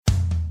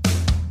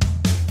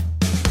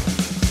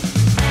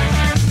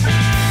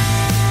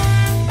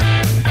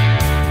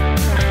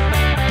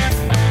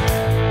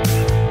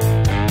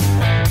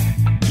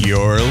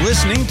You're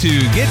listening to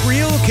Get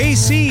Real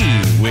KC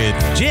with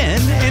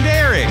Jen and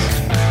Eric.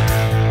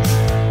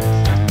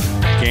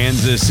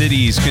 Kansas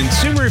City's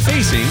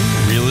consumer-facing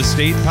real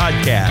estate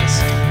podcast.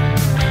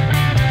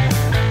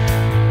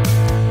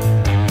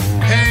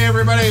 Hey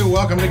everybody,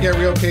 welcome to Get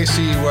Real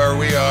KC, where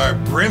we are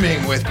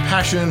brimming with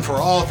passion for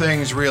all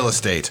things real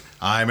estate.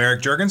 I'm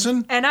Eric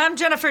Jurgensen. And I'm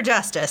Jennifer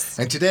Justice.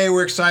 And today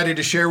we're excited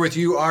to share with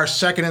you our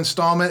second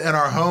installment in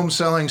our home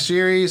selling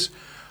series,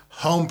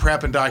 Home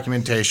Prep and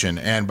Documentation.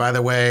 And by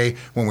the way,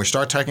 when we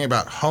start talking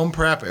about home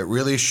prep, it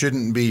really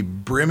shouldn't be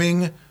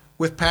brimming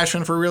with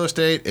passion for real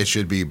estate. It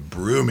should be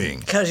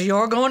brooming. Because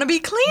you're going to be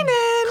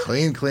cleaning.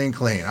 Clean, clean,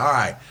 clean. All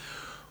right.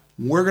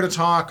 We're going to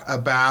talk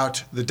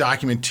about the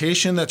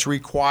documentation that's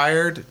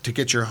required to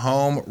get your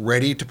home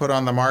ready to put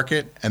on the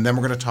market, and then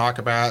we're going to talk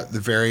about the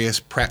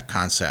various prep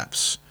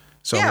concepts.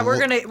 So yeah, we're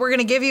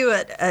gonna give you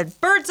a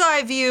bird's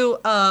eye view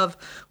of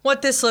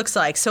what this looks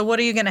like. So what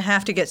are you going to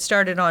have to get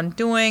started on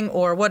doing,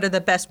 or what are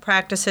the best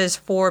practices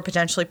for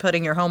potentially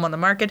putting your home on the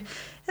market? And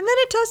then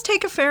it does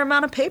take a fair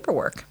amount of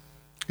paperwork.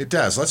 It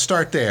does. Let's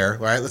start there.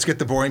 All right, let's get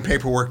the boring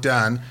paperwork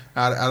done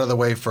out of the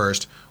way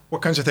first.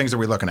 What kinds of things are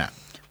we looking at?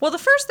 Well, the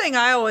first thing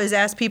I always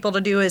ask people to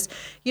do is,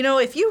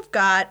 if you've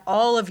got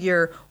all of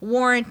your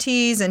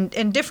warranties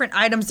and different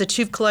items that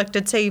you've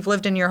collected, say you've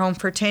lived in your home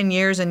for 10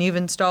 years and you've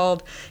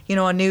installed,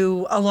 a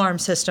new alarm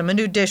system, a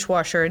new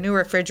dishwasher, a new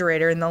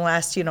refrigerator in the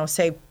last,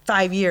 say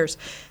 5 years,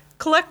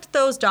 collect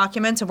those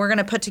documents, and we're going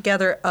to put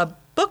together a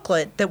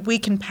booklet that we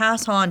can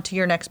pass on to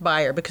your next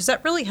buyer, because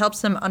that really helps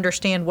them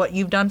understand what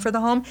you've done for the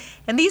home.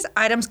 And these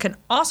items can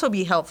also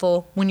be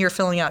helpful when you're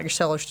filling out your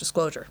seller's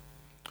disclosure.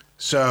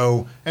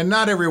 So, and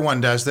not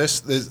everyone does this.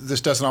 This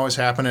doesn't always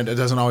happen, and it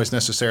doesn't always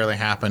necessarily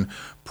happen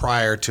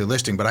prior to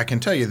listing. But I can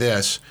tell you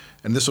this,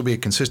 and this will be a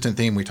consistent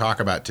theme we talk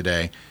about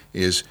today,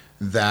 is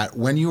that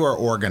when you are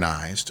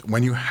organized,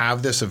 when you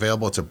have this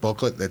available, it's a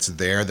booklet that's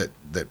there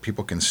that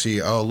people can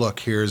see, oh, look,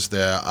 here's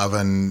the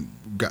oven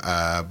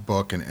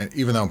book. And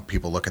even though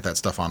people look at that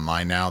stuff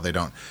online now, they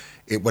don't.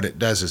 What it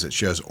does is it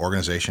shows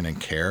organization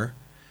and care.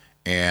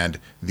 And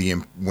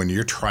when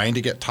you're trying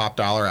to get top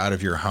dollar out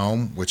of your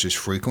home, which is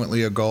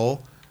frequently a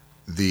goal,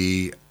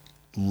 the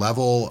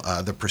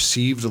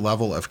perceived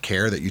level of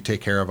care that you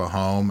take care of a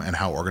home and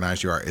how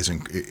organized you are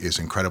is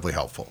incredibly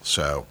helpful.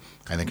 So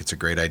I think it's a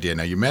great idea.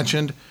 Now, you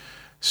mentioned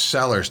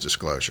seller's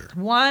disclosure.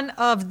 One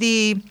of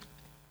the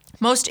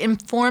most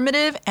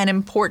informative and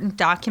important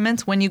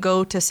documents when you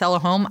go to sell a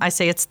home, I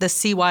say it's the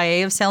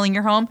CYA of selling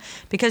your home,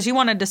 because you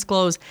want to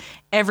disclose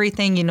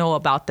everything you know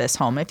about this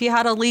home. If you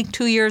had a leak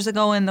 2 years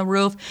ago in the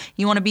roof,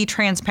 you want to be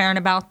transparent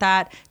about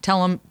that.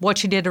 Tell them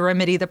what you did to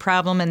remedy the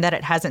problem and that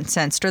it hasn't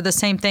sensed. Or the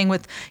same thing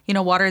with,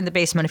 water in the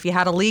basement. If you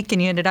had a leak and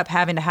you ended up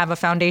having to have a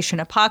foundation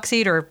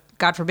epoxied, or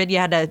God forbid you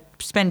had to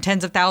spend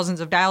tens of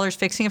thousands of dollars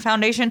fixing a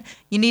foundation,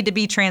 you need to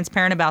be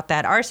transparent about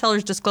that. Our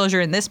seller's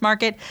disclosure in this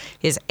market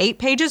is 8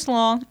 pages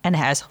long and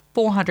has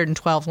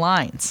 412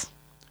 lines.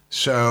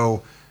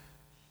 So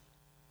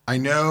I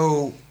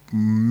know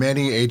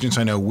many agents,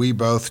 I know we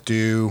both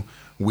do,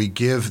 we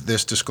give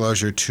this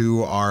disclosure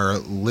to our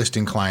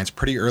listing clients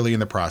pretty early in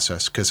the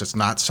process, because it's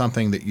not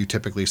something that you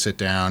typically sit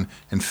down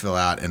and fill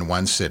out in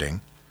one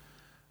sitting.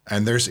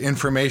 And there's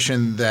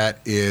information that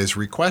is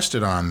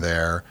requested on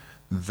there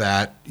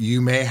that you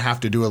may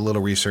have to do a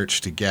little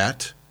research to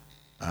get.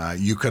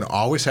 You can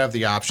always have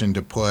the option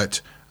to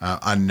put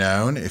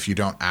unknown if you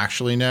don't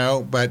actually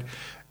know. But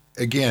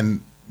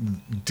again,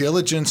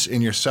 diligence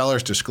in your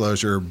seller's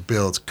disclosure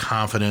builds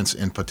confidence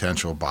in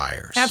potential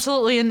buyers.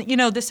 Absolutely.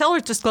 And, the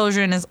seller's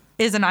disclosure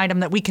is an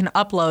item that we can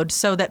upload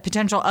so that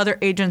potential other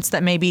agents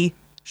that may be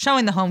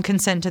showing the home can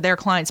send to their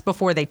clients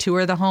before they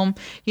tour the home,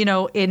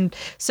 and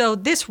so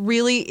this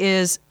really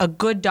is a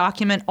good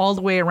document all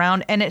the way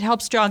around, and it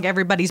helps jog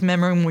everybody's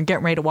memory when we're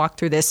getting ready to walk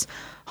through this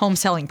home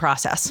selling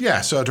process.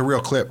 Yeah, so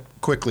to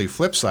quickly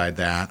flip side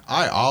that,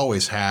 I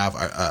always have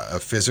a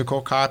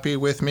physical copy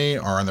with me,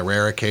 or on the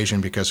rare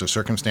occasion because of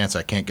circumstance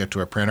I can't get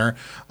to a printer,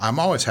 I'm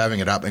always having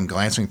it up and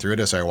glancing through it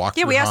as I walk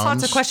through homes. Yeah, we ask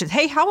lots of questions.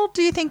 Hey, how old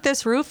do you think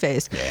this roof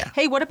is? Yeah.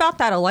 Hey, what about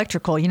that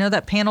electrical?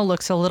 That panel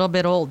looks a little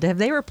bit old. Have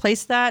they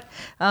replaced that?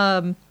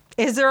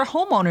 Is there a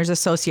homeowners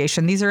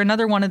association? These are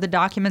another one of the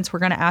documents we're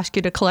going to ask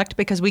you to collect,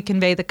 because we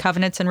convey the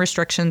covenants and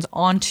restrictions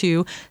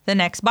onto the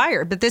next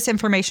buyer. But this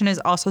information is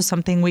also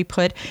something we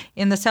put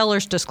in the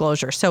seller's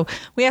disclosure. So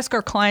we ask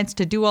our clients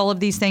to do all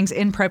of these things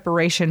in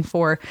preparation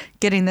for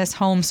getting this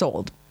home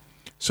sold.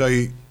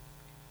 So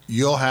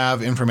you'll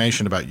have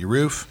information about your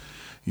roof,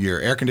 your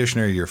air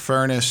conditioner, your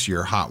furnace,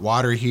 your hot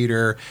water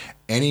heater,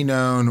 any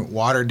known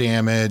water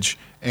damage,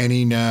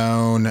 any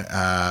known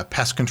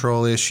pest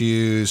control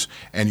issues,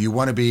 and you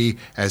want to be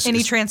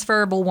any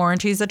transferable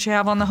warranties that you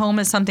have on the home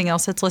is something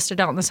else that's listed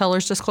out in the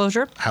seller's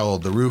disclosure. How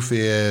old the roof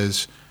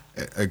is.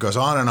 It goes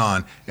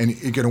on,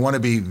 and you're going to want to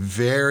be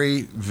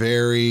very,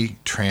 very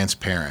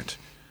transparent.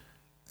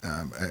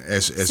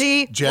 As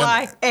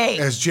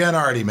Jen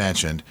already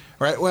mentioned,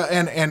 right? Well,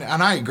 and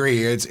I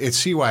agree. It's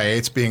CYA.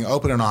 It's being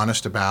open and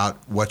honest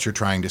about what you're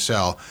trying to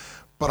sell.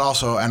 But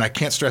also, and I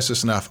can't stress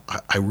this enough,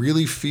 I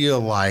really feel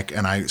like,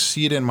 and I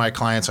see it in my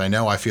clients, I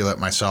know I feel it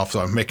myself, so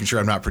I'm making sure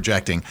I'm not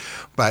projecting,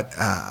 but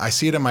I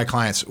see it in my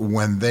clients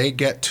when they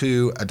get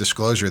to a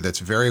disclosure that's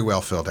very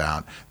well filled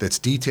out, that's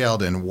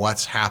detailed in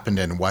what's happened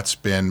and what's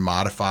been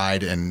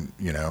modified, and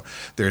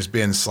there's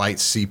been slight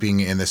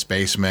seeping in this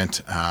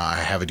basement. I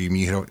have a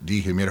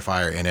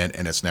dehumidifier in it,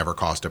 and it's never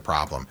caused a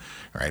problem.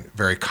 Right?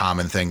 Very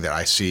common thing that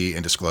I see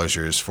in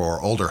disclosures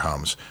for older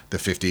homes, the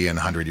 50 and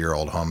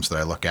 100-year-old homes that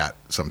I look at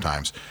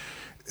sometimes.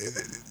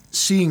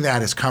 Seeing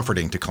that is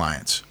comforting to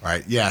clients,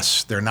 right?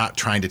 Yes, they're not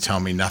trying to tell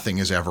me nothing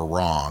is ever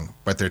wrong,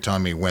 but they're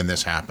telling me when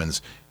this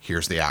happens,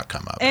 here's the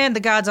outcome of it. And the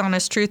God's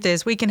honest truth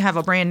is we can have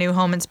a brand new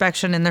home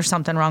inspection and there's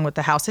something wrong with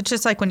the house. It's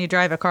just like when you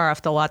drive a car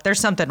off the lot, there's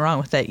something wrong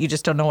with it. You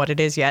just don't know what it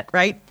is yet,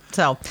 right?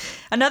 So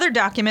another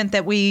document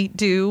that we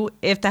do,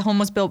 if the home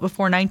was built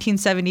before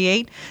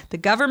 1978, the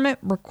government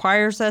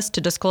requires us to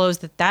disclose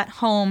that that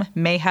home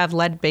may have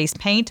lead-based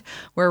paint.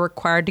 We're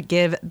required to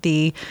give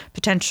the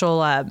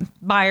potential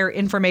buyer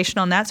information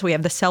on that. So we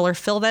have the seller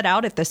fill that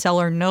out. If the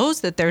seller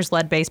knows that there's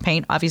lead-based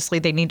paint, obviously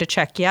they need to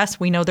check, yes,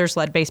 we know there's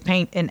lead-based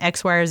paint in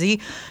X, Y, or Z.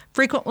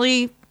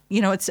 Frequently,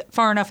 it's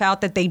far enough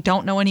out that they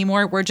don't know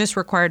anymore. We're just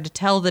required to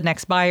tell the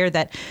next buyer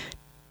that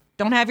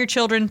don't have your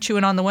children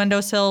chewing on the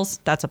windowsills.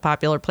 That's a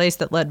popular place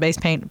that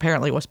lead-based paint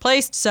apparently was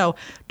placed. So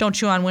don't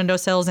chew on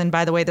windowsills. And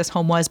by the way, this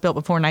home was built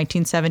before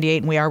 1978,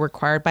 and we are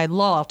required by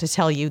law to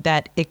tell you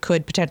that it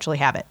could potentially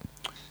have it.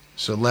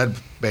 So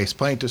lead-based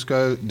paint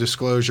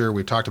disclosure,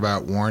 we talked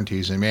about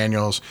warranties and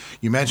manuals.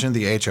 You mentioned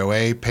the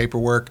HOA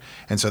paperwork.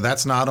 And so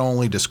that's not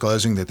only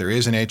disclosing that there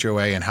is an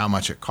HOA and how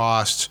much it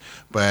costs,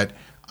 but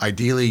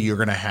ideally you're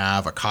going to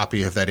have a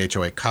copy of that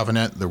HOA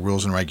covenant, the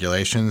rules and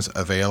regulations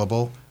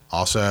available.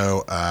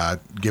 Also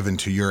given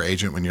to your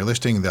agent when you're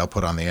listing, they'll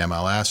put on the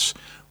MLS,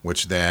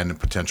 which then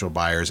potential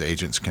buyers'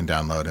 agents can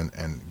download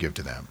and give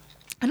to them.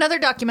 Another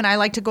document I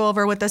like to go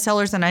over with the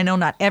sellers, and I know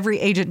not every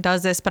agent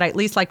does this, but I at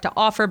least like to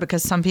offer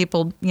because some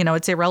people,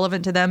 it's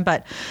irrelevant to them.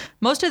 But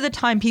most of the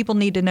time people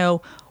need to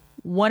know,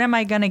 what am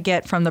I going to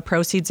get from the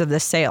proceeds of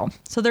this sale?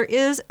 So there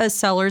is a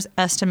seller's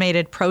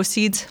estimated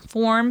proceeds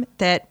form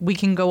that we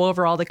can go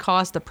over all the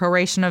costs, the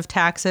proration of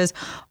taxes,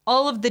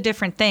 all of the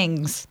different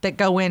things that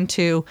go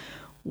into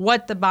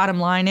what the bottom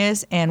line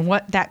is and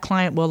what that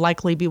client will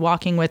likely be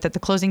walking with at the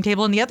closing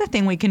table. And the other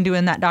thing we can do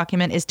in that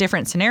document is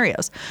different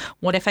scenarios.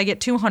 What if I get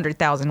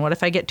 $200,000? What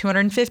if I get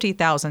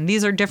 $250,000?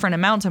 These are different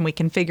amounts, and we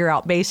can figure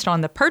out based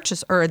on the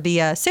purchase or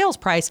the sales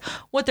price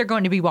what they're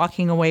going to be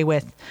walking away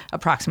with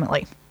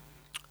approximately.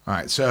 All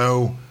right,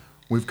 so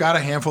we've got a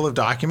handful of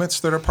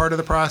documents that are part of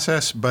the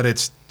process, but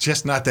it's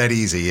just not that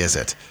easy, is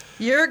it?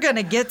 You're going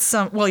to get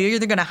you're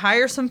either going to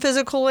hire some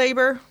physical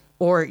labor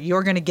or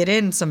you're going to get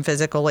in some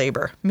physical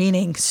labor,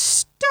 meaning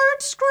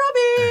start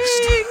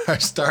scrubbing.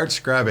 Start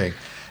scrubbing.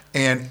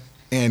 And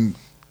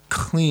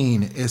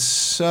clean is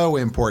so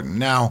important.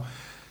 Now,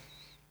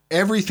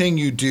 everything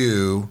you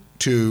do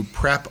to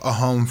prep a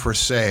home for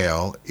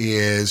sale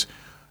has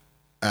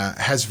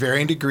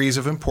varying degrees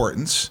of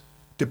importance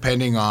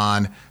depending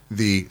on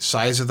the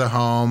size of the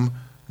home,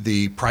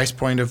 the price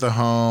point of the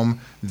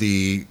home,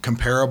 the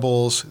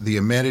comparables, the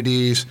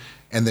amenities,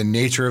 and the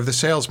nature of the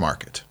sales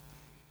market.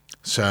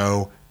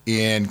 So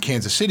in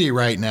Kansas City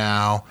right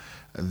now,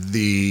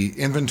 the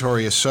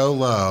inventory is so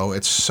low,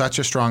 it's such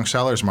a strong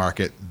seller's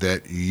market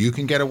that you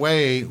can get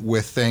away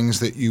with things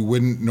that you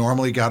wouldn't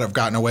normally have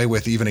gotten away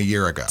with even a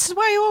year ago. This is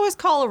why you always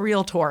call a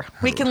realtor.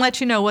 We can let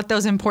you know what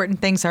those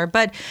important things are.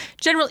 But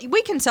generally,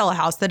 we can sell a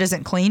house that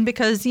isn't clean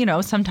because,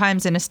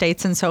 sometimes in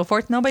estates and so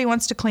forth, nobody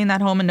wants to clean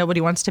that home and nobody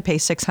wants to pay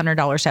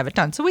 $600 to have it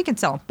done. So we can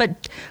sell them.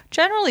 But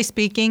generally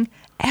speaking,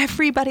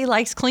 everybody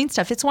likes clean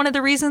stuff. It's one of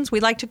the reasons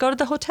we like to go to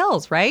the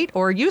hotels, right?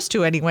 Or used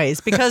to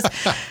anyways, because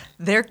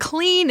they're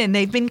clean and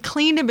they've been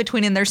cleaned in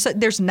between. And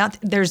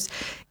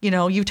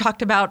you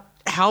talked about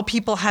how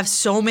people have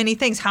so many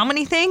things. How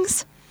many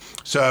things?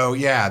 So,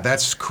 yeah,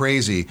 that's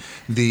crazy.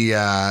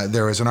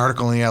 There was an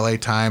article in the LA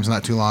Times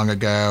not too long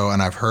ago,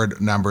 and I've heard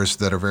numbers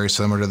that are very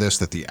similar to this,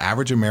 that the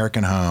average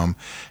American home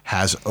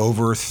has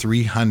over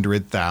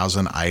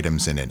 300,000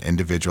 items in it,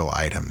 individual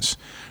items.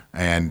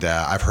 And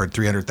I've heard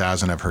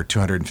 300,000, I've heard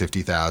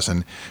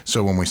 250,000.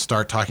 So when we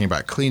start talking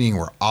about cleaning,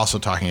 we're also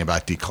talking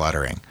about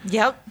decluttering.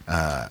 Yep.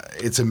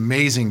 It's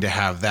amazing to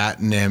have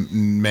that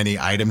many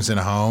items in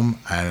a home.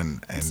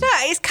 And it's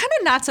kind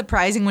of not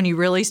surprising when you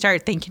really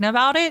start thinking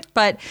about it.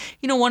 But,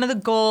 one of the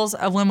goals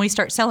of when we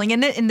start selling,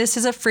 and this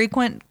is a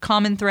frequent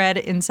common thread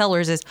in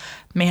sellers is,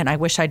 man, I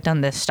wish I'd done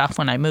this stuff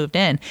when I moved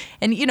in.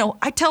 And,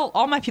 I tell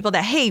all my people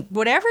that, hey,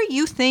 whatever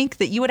you think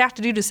that you would have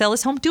to do to sell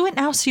this home, do it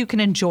now so you can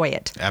enjoy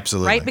it.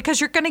 Absolutely. Right? Because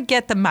you're going to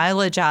get the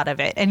mileage out of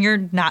it, and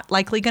you're not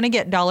likely going to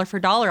get dollar for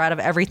dollar out of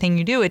everything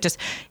you do.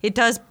 It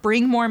does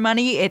bring more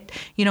money. It,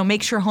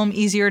 makes your home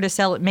easier to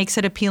sell. It makes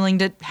it appealing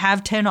to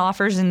have 10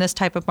 offers in this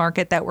type of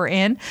market that we're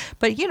in.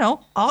 But,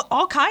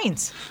 all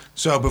kinds.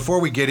 So before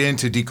we get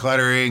into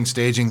decluttering,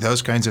 staging,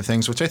 those kinds of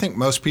things, which I think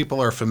most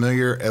people are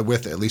familiar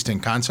with, at least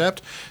in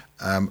concept,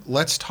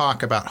 let's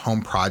talk about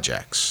home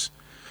projects.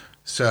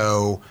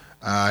 So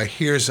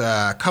Here's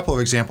a couple of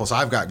examples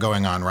I've got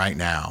going on right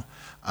now.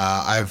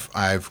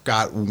 I've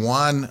got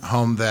one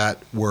home that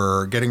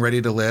we're getting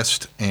ready to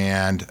list,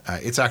 and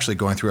it's actually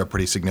going through a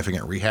pretty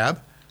significant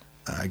rehab,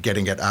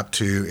 getting it up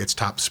to its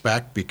top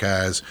spec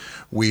because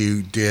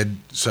we did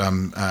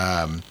some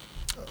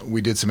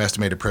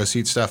estimated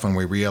proceed stuff when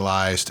we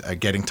realized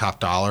getting top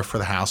dollar for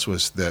the house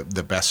was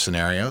the best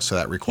scenario. So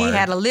that required. He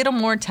had a little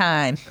more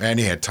time. And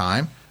he had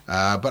time.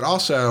 But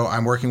also,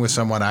 I'm working with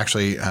someone,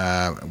 actually,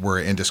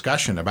 we're in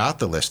discussion about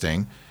the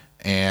listing,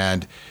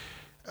 and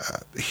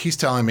he's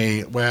telling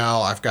me,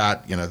 well, I've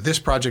got, this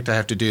project I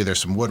have to do. There's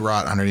some wood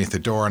rot underneath the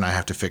door, and I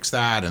have to fix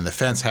that, and the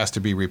fence has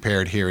to be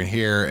repaired here and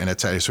here, and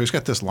so he's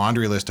got this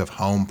laundry list of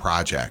home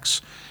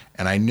projects.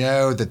 And I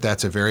know that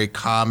that's a very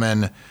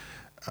common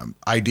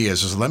idea,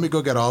 is let me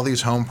go get all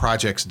these home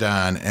projects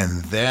done,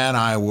 and then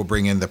I will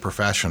bring in the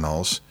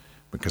professionals,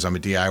 because I'm a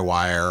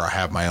DIYer, I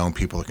have my own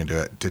people who can do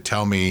it, to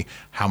tell me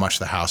how much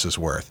the house is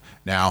worth.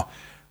 Now,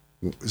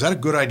 is that a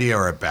good idea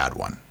or a bad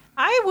one?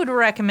 I would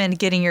recommend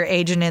getting your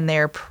agent in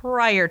there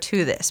prior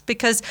to this,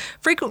 because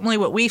frequently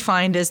what we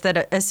find is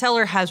that a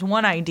seller has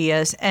one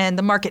idea and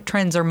the market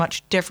trends are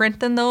much different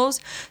than those.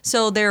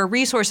 So their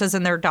resources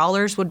and their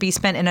dollars would be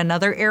spent in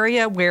another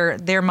area where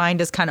their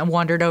mind is kind of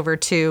wandered over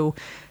to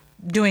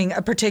doing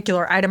a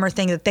particular item or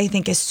thing that they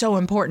think is so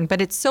important.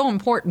 But it's so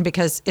important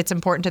because it's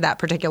important to that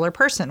particular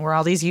person. We're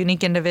all these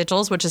unique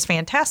individuals, which is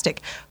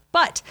fantastic.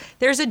 But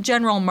there's a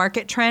general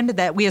market trend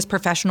that we as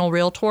professional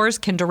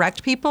realtors can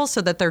direct people so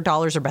that their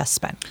dollars are best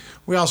spent.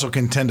 We also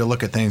can tend to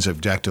look at things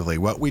objectively.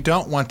 What we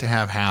don't want to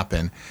have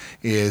happen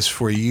is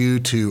for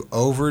you to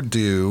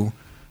overdo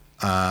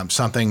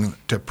something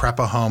to prep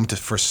a home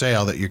for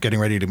sale that you're getting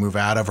ready to move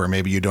out of, or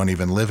maybe you don't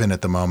even live in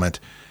at the moment,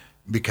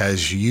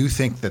 because you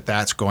think that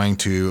that's going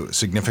to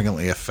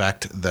significantly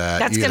affect the.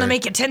 That's going to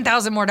make it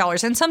 $10,000 more.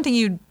 And something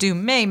you do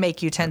may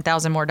make you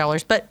 $10,000 more.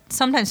 But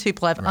sometimes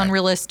people have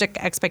unrealistic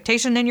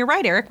expectation. And you're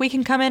right, Eric. We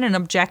can come in and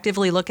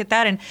objectively look at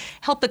that and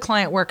help the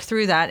client work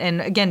through that.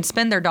 And again,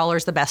 spend their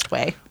dollars the best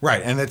way.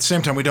 Right. And at the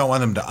same time, we don't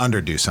want them to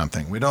underdo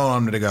something. We don't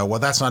want them to go, well,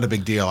 that's not a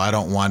big deal. I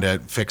don't want to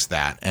fix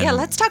that. And yeah,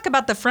 let's talk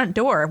about the front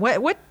door.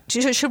 What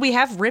should we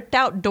have ripped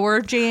out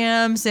door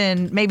jambs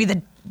and maybe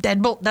the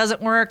deadbolt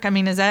doesn't work? I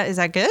mean, is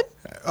that good?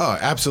 Oh,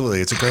 absolutely.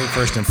 It's a great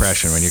first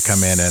impression when you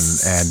come in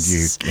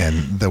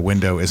and the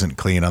window isn't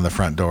clean on the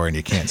front door and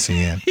you can't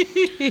see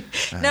in.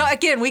 Now,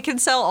 again, we can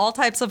sell all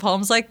types of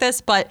homes like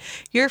this, but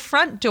your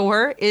front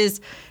door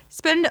is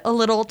spend a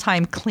little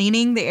time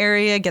cleaning the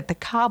area, get the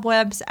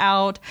cobwebs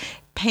out,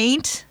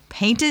 paint.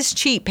 Paint is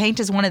cheap.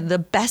 Paint is one of the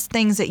best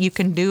things that you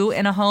can do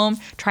in a home.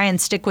 Try and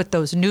stick with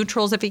those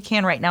neutrals if you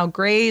can. Right now,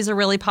 grays are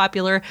really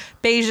popular.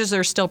 Beiges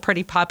are still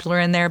pretty popular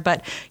in there.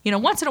 But,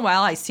 once in a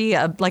while I see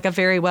a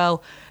very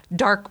well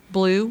dark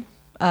blue,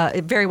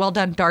 very well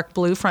done dark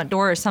blue front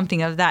door or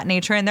something of that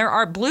nature.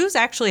 And blues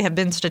actually have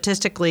been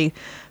statistically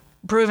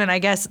proven, I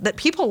guess, that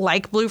people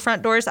like blue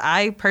front doors.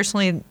 I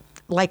personally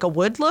like a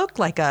wood look,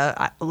 like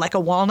a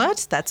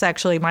walnut. That's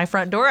actually my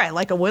front door. I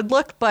like a wood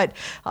look, but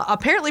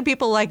apparently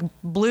people like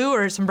blue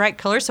or some bright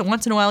colors. So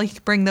once in a while you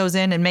can bring those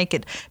in and make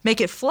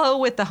it flow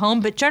with the home.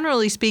 But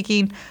generally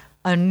speaking,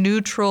 a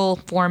neutral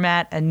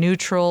format, a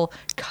neutral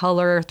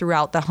color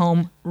throughout the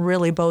home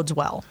really bodes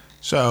well.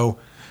 So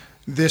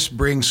this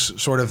brings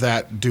sort of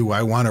that, do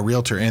I want a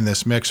realtor in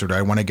this mix or do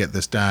I want to get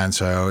this done?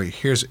 So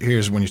here's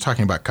when you're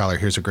talking about color,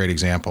 here's a great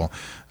example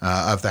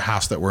of the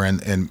house that we're in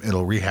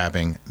Middle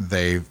rehabbing.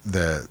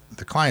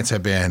 The clients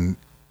have been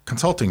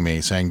consulting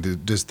me saying,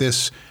 does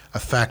this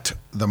affect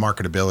the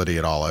marketability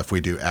at all if we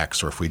do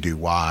X or if we do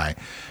Y?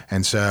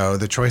 And so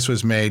the choice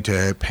was made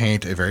to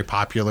paint a very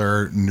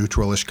popular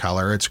neutralish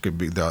color. It's could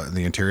be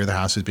the interior of the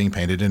house is being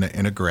painted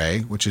in a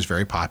gray, which is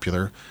very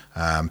popular.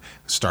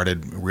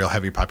 Started real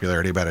heavy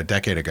popularity about a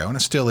decade ago, and it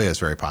still is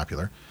very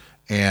popular.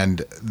 And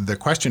the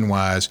question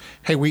was,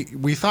 hey,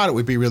 we thought it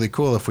would be really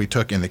cool if we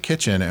took in the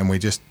kitchen and we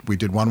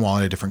did one wall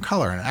in a different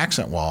color, an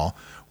accent wall.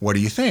 What do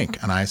you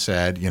think? And I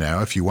said,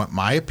 if you want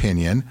my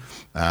opinion,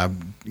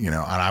 and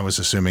I was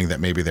assuming that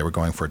maybe they were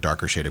going for a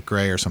darker shade of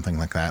gray or something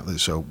like that.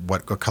 So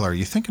what color are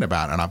you thinking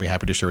about? And I'll be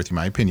happy to share with you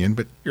my opinion,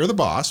 but you're the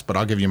boss, but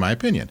I'll give you my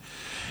opinion.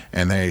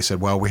 And they said,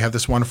 well, we have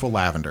this wonderful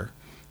lavender,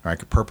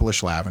 like a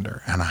purplish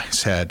lavender. And I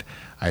said,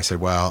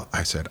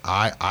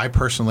 I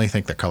personally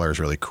think the color is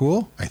really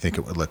cool. I think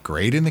it would look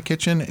great in the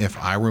kitchen if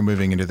I were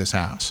moving into this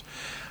house.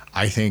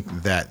 I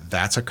think that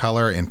that's a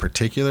color in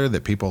particular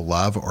that people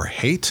love or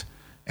hate,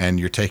 and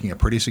you're taking a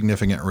pretty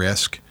significant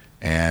risk.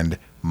 And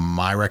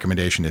my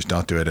recommendation is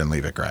don't do it and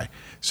leave it gray.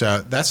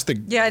 So that's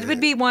it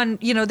would be one,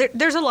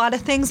 there's a lot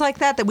of things like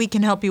that we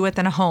can help you with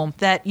in a home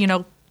that,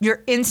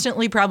 you're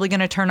instantly probably going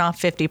to turn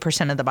off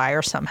 50% of the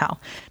buyers somehow.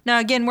 Now,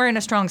 again, we're in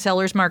a strong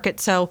seller's market,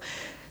 so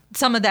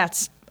some of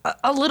that's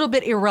a little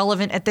bit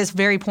irrelevant at this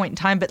very point in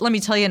time. But let me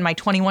tell you, in my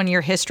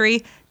 21-year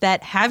history,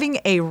 that having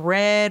a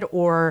red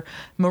or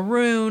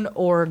maroon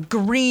or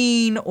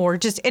green or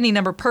just any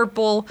number,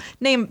 purple,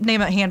 name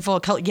a handful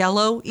of color,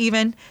 yellow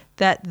even,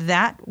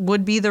 that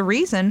would be the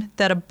reason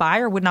that a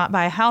buyer would not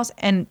buy a house.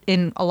 And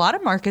in a lot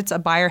of markets, a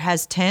buyer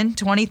has 10,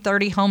 20,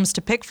 30 homes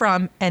to pick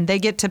from, and they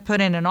get to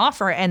put in an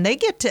offer, and they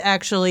get to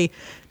actually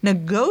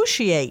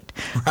negotiate.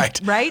 Right.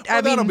 Right?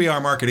 Well, that'll be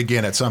our market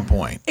again at some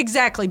point.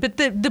 Exactly. But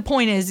the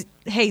point is,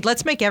 hey,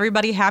 let's make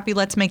everybody happy.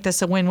 Let's make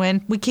this a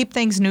win-win. We keep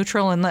things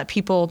neutral and let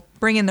people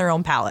bring in their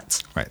own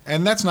palettes. Right.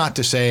 And that's not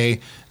to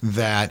say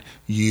that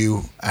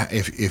you,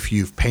 if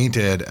you've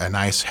painted a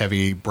nice,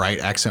 heavy, bright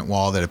accent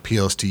wall that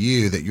appeals to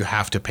you, that you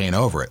have to paint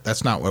over it.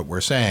 That's not what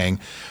we're saying.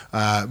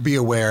 Be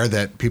aware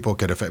that people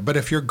could affect. But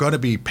if you're going to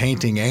be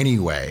painting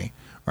anyway,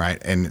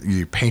 right, and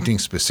you're painting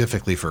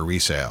specifically for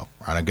resale,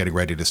 right, I'm getting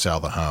ready to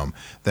sell the home,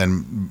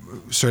 then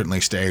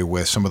certainly stay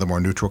with some of the more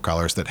neutral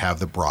colors that have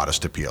the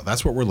broadest appeal.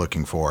 That's what we're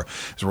looking for,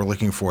 is we're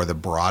looking for the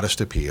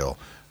broadest appeal.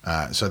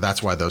 So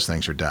that's why those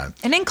things are done.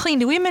 And then clean.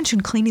 Did we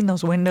mention cleaning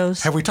those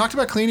windows? Have we talked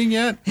about cleaning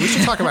yet? We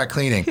should talk about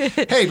cleaning.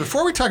 Hey,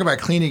 before we talk about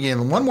cleaning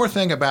in, one more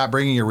thing about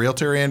bringing your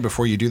realtor in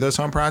before you do those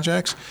home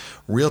projects.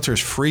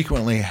 Realtors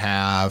frequently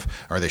have,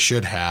 or they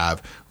should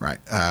have, right,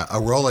 a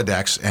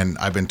Rolodex. And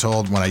I've been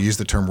told when I use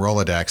the term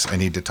Rolodex, I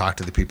need to talk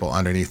to the people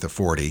underneath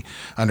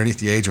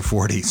the age of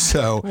 40.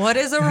 So what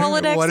is a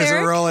Rolodex, What is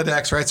Eric? a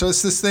Rolodex, right? So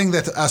it's this thing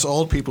that us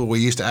old people, we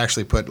used to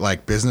actually put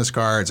like business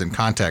cards and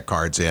contact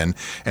cards in,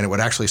 and it would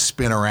actually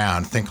spin around.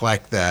 Think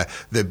like the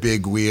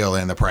big wheel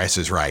in The Price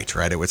is Right?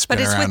 It would spin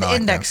But it's around. with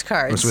index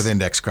cards. It was with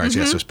index cards,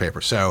 yes, it was paper.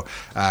 So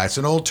it's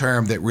an old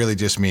term that really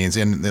just means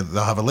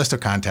they'll have a list of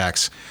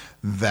contacts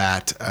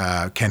that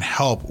can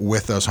help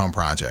with those home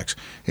projects.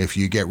 If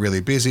you get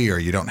really busy or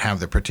you don't have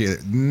the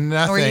particular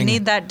nothing, Or you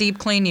need that deep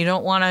clean, you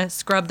don't want to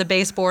scrub the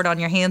baseboard on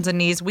your hands and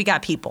knees, we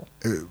got people.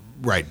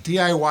 Right.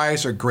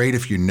 DIYs are great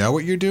if you know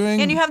what you're doing.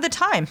 And you have the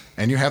time.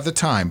 And you have the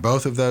time,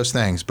 both of those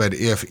things. But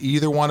if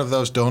either one of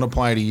those don't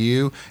apply to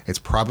you, it's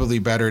probably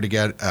better to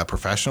get a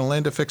professional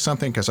in to fix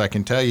something, because I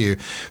can tell you,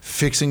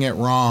 fixing it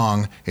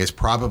wrong is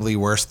probably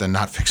worse than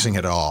not fixing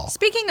it all.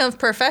 Speaking of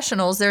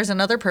professionals, there's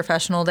another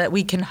professional that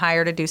we can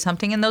hire to do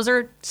something, and those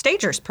are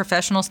stagers,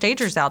 professional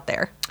stagers out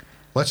there.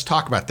 Let's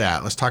talk about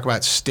that. Let's talk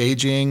about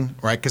staging,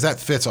 right? Because that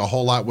fits a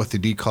whole lot with the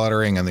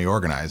decluttering and the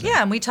organizing.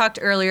 Yeah, and we talked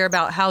earlier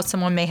about how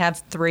someone may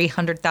have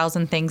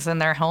 300,000 things in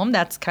their home.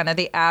 That's kind of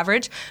the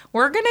average.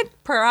 We're going to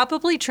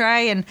probably try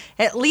and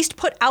at least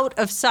put out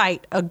of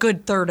sight a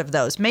good third of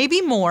those,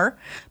 maybe more.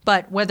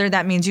 But whether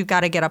that means you've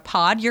got to get a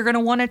pod, you're going to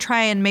want to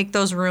try and make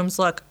those rooms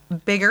look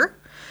bigger.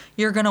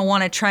 You're going to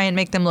want to try and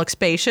make them look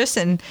spacious.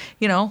 And,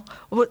 you know,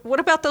 what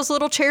about those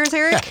little chairs,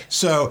 Eric? Yeah,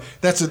 so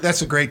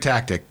that's a great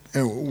tactic.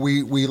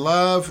 We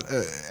love,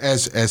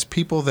 as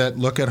people that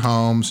look at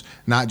homes,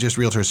 not just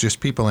realtors,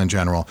 just people in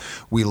general,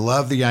 we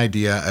love the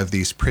idea of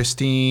these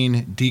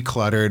pristine,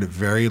 decluttered,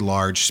 very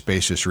large,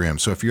 spacious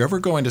rooms. So if you ever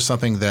go into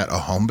something that a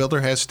home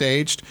builder has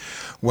staged,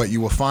 what you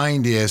will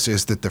find is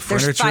that the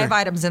furniture... There's 5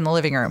 items in the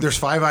living room. There's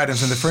 5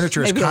 items, and the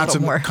furniture is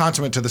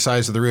consummate to the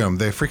size of the room.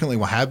 They frequently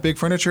will have big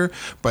furniture,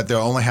 but they'll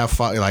only have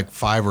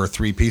 5 or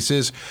 3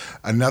 pieces.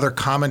 Another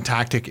common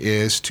tactic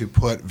is to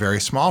put very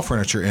small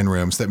furniture in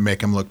rooms that make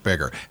them look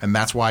bigger. And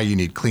that's why you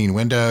need clean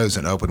windows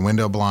and open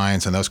window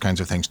blinds and those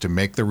kinds of things to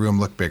make the room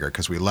look bigger,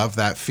 because we love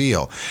that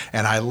feel.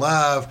 And I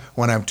love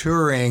when I'm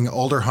touring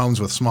older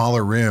homes with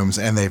smaller rooms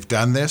and they've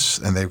done this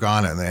and they've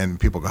gone and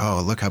people go,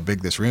 oh, look how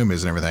big this room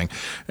is and everything.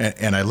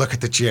 And I look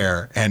at the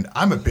chair, and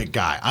I'm a big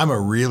guy. I'm a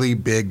really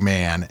big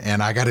man.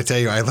 And I got to tell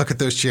you, I look at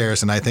those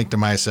chairs and I think to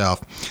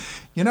myself,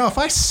 you know, if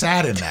I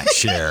sat in that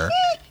chair...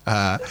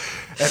 I'm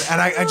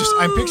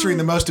picturing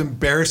the most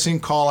embarrassing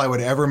call I would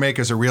ever make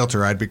as a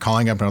realtor. I'd be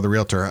calling up another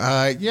realtor.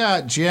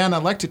 Yeah, Jen,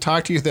 I'd like to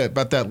talk to you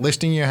about that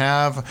listing you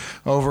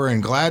have over in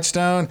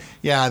Gladstone.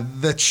 Yeah,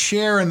 the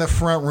chair in the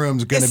front room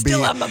is going to be...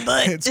 still on my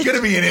butt. It's going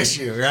to be an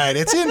issue, right?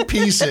 It's in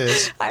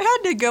pieces. I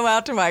had to go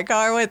out to my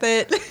car with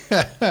it.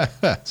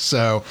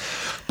 So,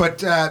 but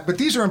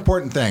these are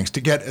important things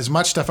to get as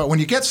much stuff out. When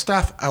you get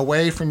stuff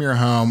away from your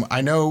home,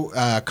 I know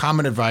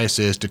common advice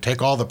is to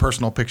take all the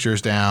personal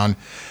pictures down.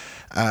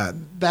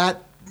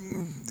 That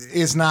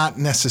is not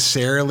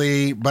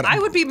necessarily, but I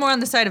would be more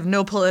on the side of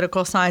no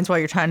political signs while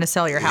you're trying to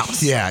sell your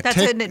house. Yeah, that's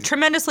a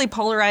tremendously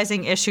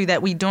polarizing issue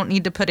that we don't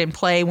need to put in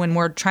play when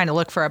we're trying to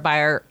look for a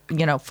buyer,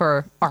 you know,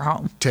 for our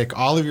home. Take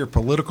all of your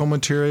political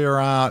material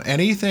out,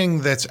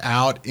 anything that's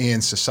out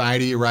in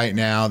society right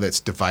now that's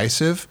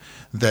divisive,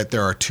 that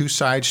there are two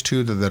sides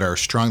to that are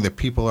strong, that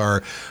people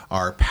are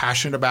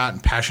passionate about,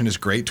 and passion is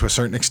great to a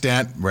certain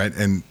extent, right?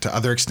 And to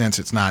other extents,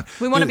 it's not.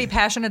 We want to be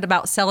passionate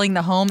about selling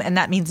the home, and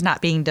that means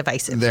not being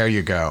divisive. There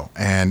you go.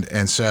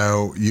 And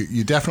so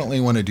you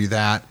definitely want to do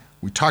that.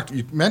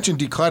 You mentioned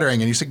decluttering,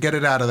 and you said get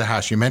it out of the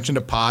house. You mentioned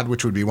a pod,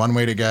 which would be one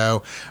way to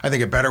go. I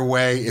think a better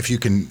way, if you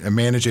can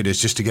manage it, is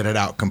just to get it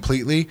out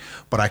completely.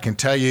 But I can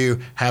tell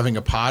you, having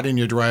a pod in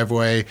your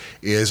driveway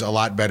is a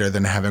lot better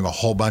than having a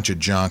whole bunch of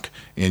junk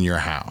in your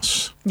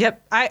house.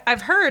 Yep.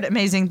 I've heard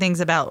amazing things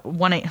about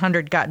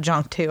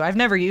 1-800-GOT-JUNK too. I've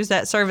never used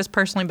that service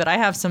personally, but I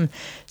have some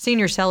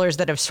senior sellers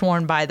that have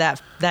sworn by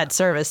that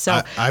service.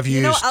 So I've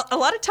used a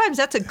lot of times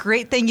that's a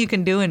great thing you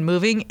can do in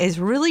moving is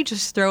really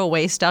just throw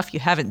away stuff you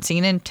haven't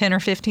seen in 10 or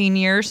 15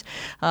 years.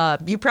 I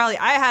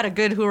had a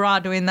good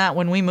hoorah doing that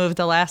when we moved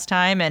the last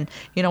time. And,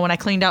 when I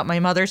cleaned out my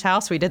mother's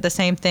house, we did the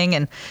same thing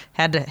and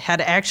had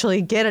to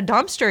actually get a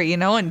dumpster,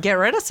 and get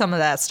rid of some of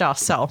that stuff.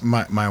 So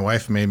my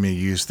wife made me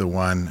use the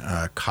one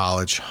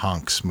College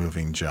Hunks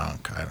moving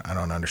junk. I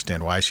don't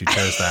understand why she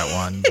chose that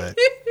one,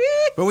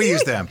 but we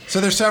use them. So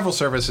there's several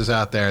services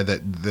out there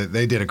that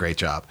they did a great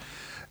job.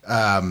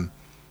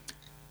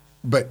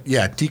 But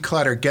yeah,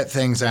 declutter, get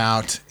things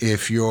out.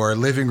 If your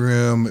living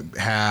room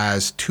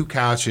has 2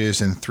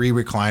 couches and 3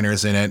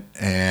 recliners in it,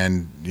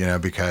 and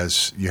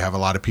because you have a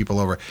lot of people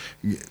over,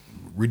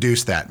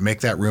 reduce that.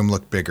 Make that room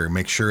look bigger.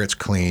 Make sure it's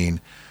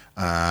clean.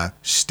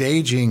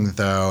 Staging,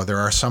 though, there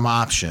are some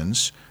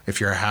options.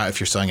 If you're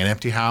selling an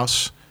empty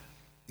house,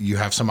 you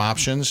have some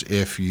options.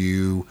 If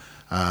you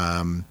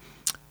can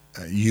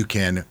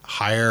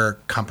hire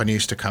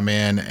companies to come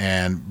in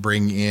and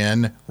bring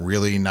in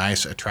really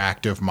nice,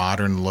 attractive,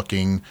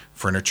 modern-looking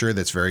furniture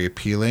that's very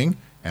appealing,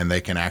 and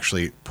they can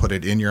actually put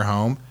it in your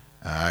home.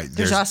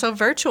 There's also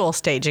virtual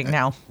staging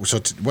now.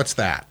 So what's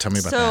that? Tell me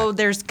about that. So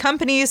there's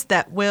companies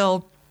that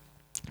will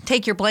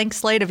take your blank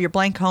slate of your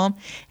blank home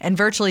and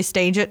virtually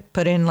stage it,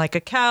 put in like a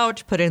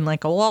couch, put in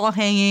like a wall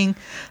hanging,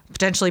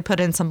 potentially put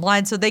in some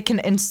blinds so they can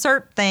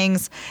insert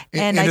things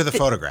into the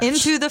photographs.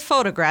 Into the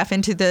photograph,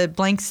 into the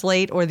blank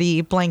slate or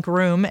the blank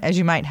room as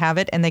you might have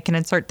it, and they can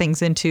insert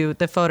things into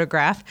the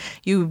photograph.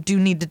 You do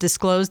need to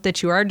disclose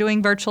that you are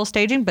doing virtual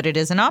staging, but it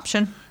is an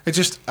option. It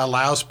just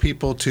allows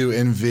people to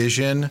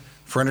envision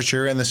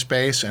furniture in the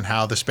space and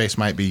how the space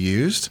might be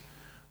used.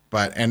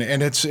 But and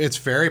it's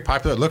very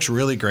popular. It looks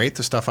really great,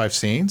 the stuff I've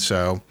seen.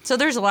 So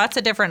there's lots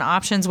of different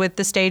options with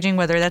the staging,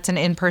 whether that's an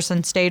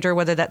in-person stager,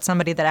 whether that's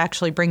somebody that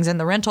actually brings in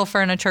the rental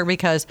furniture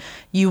because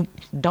you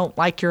don't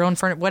like your own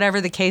furniture,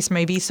 whatever the case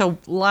may be. So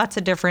lots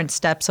of different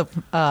steps of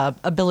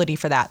ability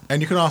for that.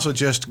 And you can also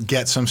just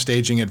get some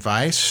staging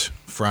advice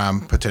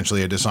from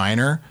potentially a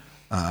designer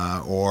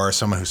or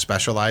someone who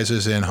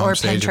specializes in home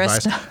stage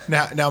Pinterest.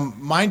 advice. Now,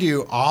 mind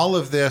you, all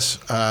of this,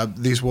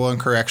 these will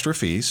incur extra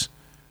fees,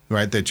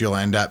 right, that you'll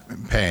end up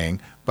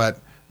paying. But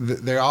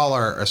they all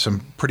are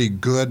some pretty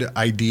good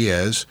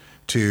ideas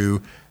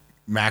to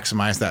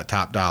maximize that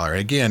top dollar.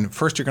 Again,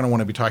 first you're going to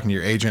want to be talking to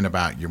your agent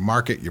about your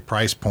market, your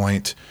price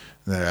point,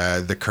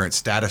 the current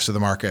status of the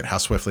market, how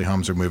swiftly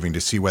homes are moving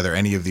to see whether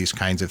any of these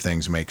kinds of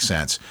things make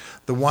sense.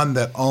 The one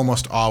that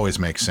almost always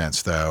makes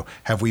sense, though,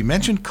 have we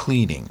mentioned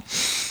cleaning?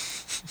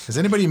 Has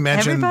anybody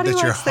mentioned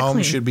that your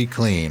home should be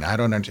clean? I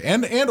don't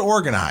understand. And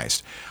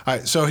organized.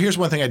 So here's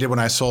one thing I did when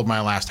I sold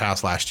my last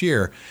house last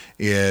year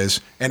and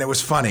it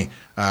was funny.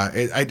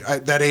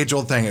 That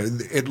age-old thing,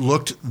 it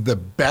looked the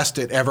best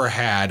it ever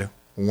had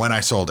when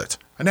I sold it.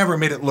 I never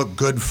made it look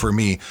good for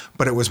me,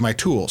 but it was my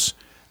tools.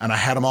 And I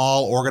had them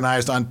all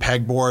organized on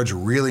pegboards,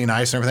 really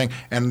nice and everything.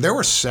 And there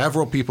were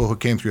several people who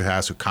came through the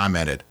house who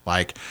commented,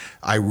 like,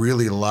 I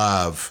really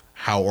love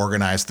how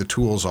organized the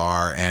tools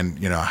are and,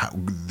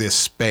 this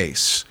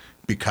space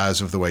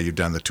because of the way you've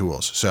done the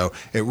tools. So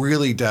it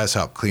really does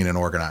help clean and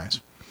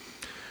organize.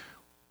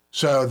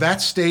 So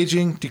that's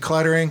staging,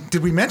 decluttering.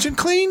 Did we mention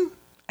clean?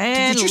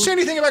 And did you say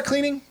anything about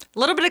cleaning? A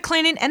little bit of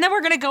cleaning, and then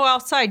we're going to go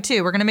outside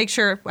too. We're going to make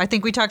sure, I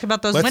think we talked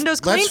about those windows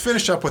clean. Let's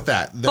finish up with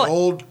that. The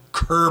old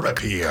curb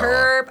appeal.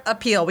 Curb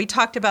appeal. We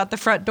talked about the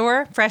front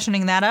door,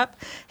 freshening that up.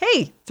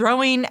 Hey,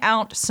 throwing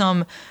out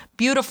some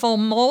beautiful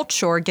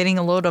mulch or getting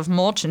a load of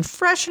mulch and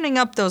freshening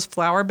up those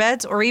flower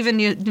beds, or even,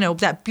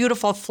 that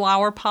beautiful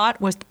flower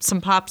pot with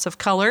some pops of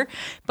color.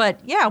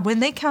 But yeah, when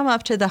they come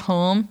up to the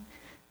home,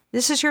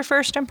 this is your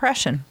first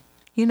impression.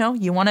 You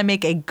want to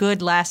make a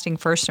good lasting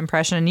first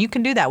impression, and you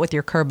can do that with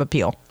your curb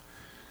appeal.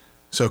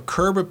 So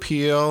curb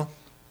appeal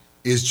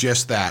is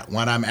just that.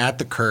 When I'm at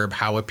the curb,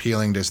 how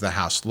appealing does the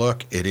house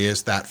look? It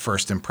is that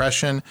first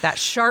impression. That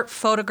sharp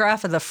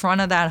photograph of the front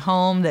of that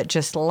home that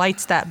just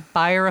lights that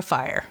buyer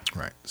afire.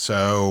 Right.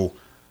 So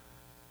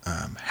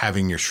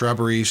having your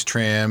shrubberies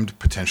trimmed,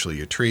 potentially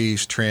your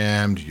trees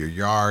trimmed, your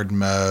yard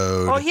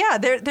mowed. Oh, yeah.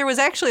 There was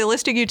actually a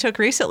listing you took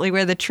recently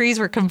where the trees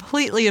were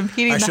completely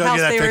impeding the house.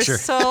 They were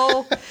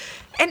so...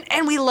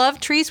 And we love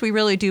trees, we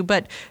really do.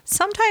 But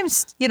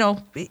sometimes,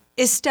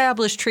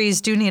 established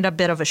trees do need a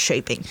bit of a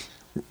shaping.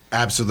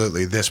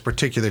 Absolutely. This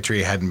particular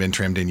tree hadn't been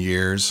trimmed in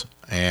years.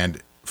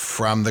 And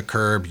from the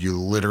curb, you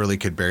literally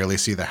could barely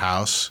see the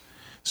house.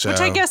 So,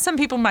 which I guess some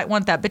people might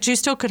want that. But you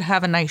still could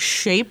have a nice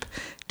shape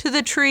to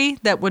the tree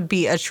that would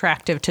be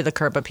attractive to the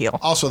curb appeal.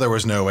 Also, there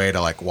was no way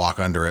to walk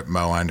under it,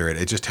 mow under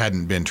it. It just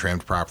hadn't been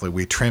trimmed properly.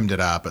 We trimmed it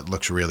up. It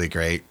looks really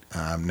great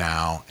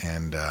now.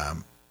 And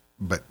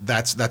but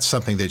that's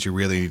something that you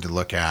really need to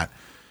look at.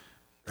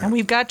 And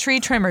we've got tree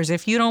trimmers.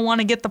 If you don't want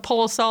to get the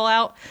pole saw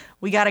out,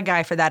 we got a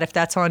guy for that if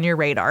that's on your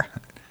radar.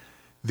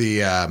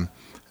 The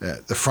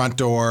front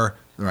door,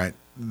 right?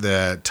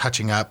 the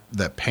touching up,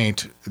 the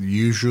paint,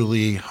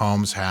 usually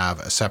homes have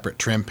a separate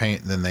trim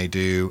paint than they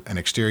do an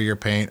exterior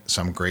paint,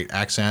 some great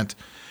accent.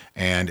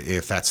 And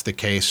if that's the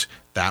case,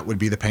 that would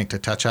be the paint to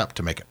touch up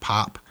to make it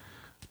pop.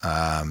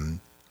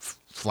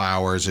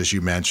 Flowers, as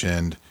you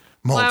mentioned.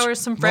 Mulch. Flowers,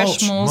 some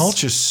fresh mulch.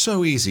 Mulch is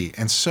so easy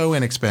and so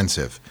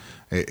inexpensive.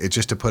 It's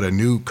just to put a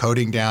new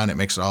coating down. It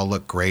makes it all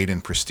look great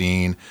and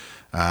pristine.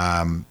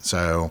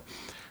 So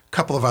a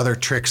couple of other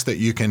tricks that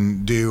you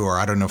can do, or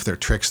I don't know if they're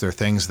tricks, they're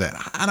things that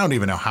I don't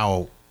even know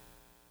how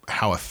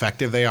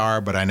effective they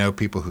are, but I know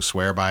people who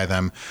swear by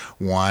them.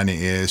 One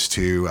is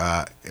to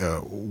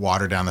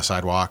water down the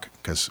sidewalk,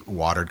 because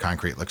watered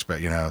concrete looks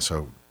better,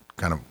 so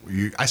kind of,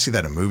 I see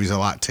that in movies a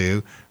lot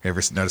too. You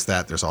ever notice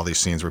that? There's all these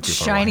scenes where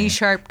people shiny,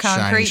 sharp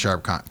concrete. Shiny,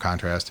 sharp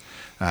contrast.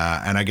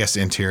 And I guess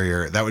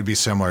interior, that would be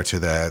similar to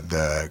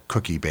the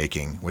cookie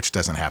baking, which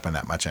doesn't happen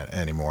that much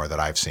anymore that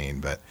I've seen,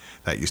 but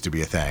that used to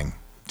be a thing.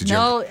 Did you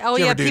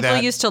ever do people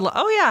that? used to.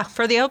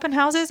 For the open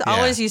houses,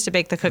 always used to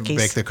bake the cookies.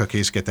 Bake the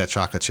cookies, get that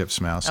chocolate chip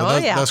smell. So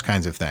those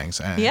kinds of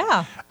things.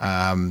 Yeah.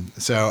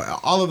 So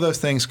all of those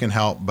things can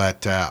help,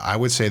 but I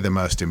would say the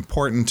most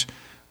important,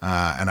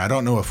 and I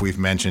don't know if we've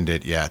mentioned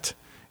it yet,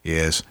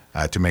 is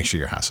to make sure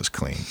your house is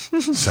clean.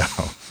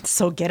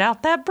 So get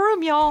out that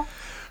broom, y'all.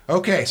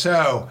 Okay,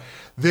 so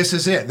this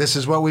is it. This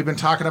is what we've been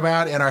talking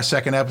about in our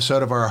second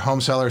episode of our home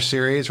seller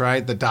series,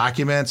 right? The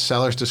documents,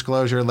 seller's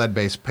disclosure,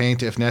 lead-based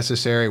paint if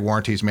necessary,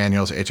 warranties,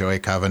 manuals, HOA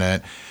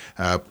covenant,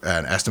 an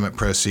estimate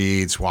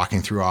proceeds,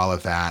 walking through all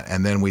of that.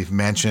 And then we've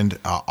mentioned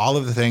all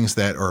of the things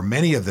or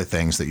many of the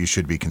things that you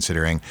should be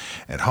considering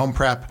at home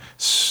prep.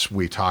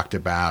 We talked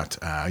about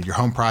your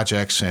home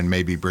projects and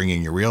maybe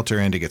bringing your realtor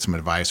in to get some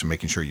advice and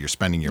making sure you're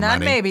spending your money.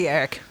 Not maybe,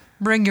 Eric.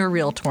 Bring your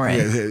realtor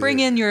in. Bring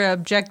in your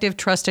objective,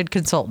 trusted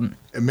consultant.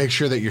 And make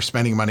sure that you're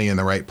spending money in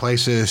the right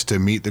places to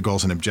meet the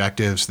goals and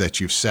objectives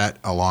that you've set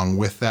along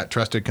with that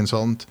trusted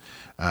consultant.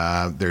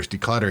 There's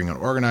decluttering and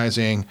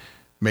organizing,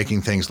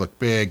 making things look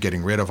big,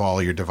 getting rid of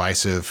all your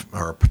divisive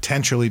or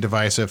potentially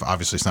divisive.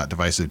 Obviously, it's not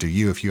divisive to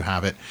you if you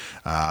have it.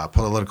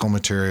 Political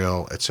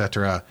material,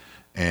 etc.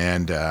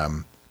 And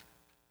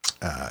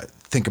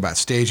think about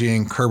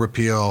staging, curb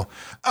appeal.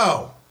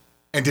 Oh,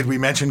 and did we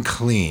mention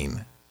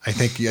clean? I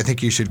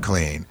think you should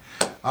clean.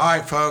 All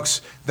right,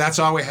 folks, that's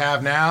all we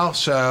have now.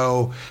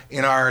 So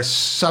in our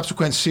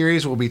subsequent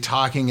series, we'll be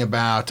talking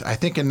about, I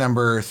think in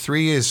number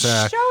 3 is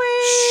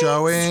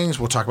showings.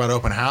 We'll talk about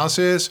open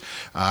houses.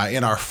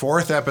 In our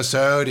 4th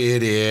episode,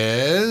 it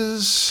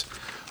is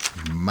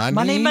money.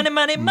 We're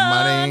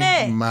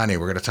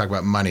going to talk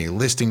about money,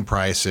 listing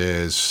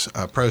prices,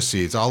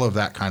 proceeds, all of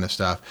that kind of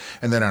stuff.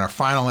 And then in our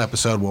final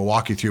episode, we'll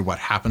walk you through what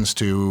happens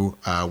to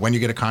when you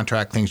get a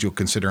contract, things you'll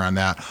consider on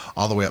that,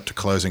 all the way up to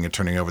closing and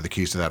turning over the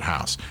keys to that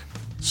house.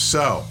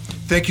 So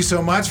thank you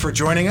so much for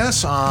joining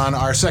us on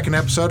our second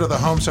episode of the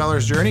Home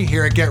Seller's Journey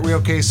here at Get Real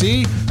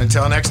KC.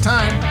 Until next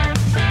time.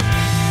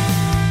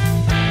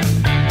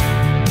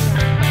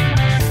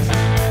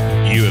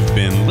 You have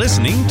been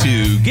listening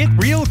to Get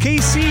Real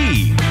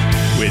KC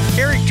with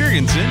Eric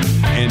Jurgensen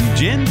and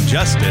Jen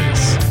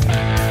Justice.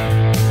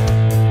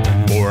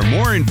 For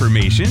more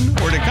information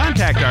or to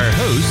contact our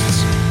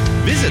hosts,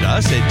 visit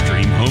us at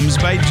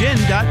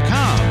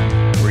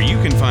dreamhomesbyjen.com, where you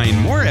can find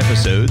more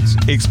episodes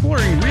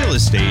exploring real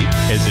estate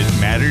as it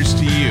matters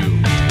to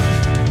you.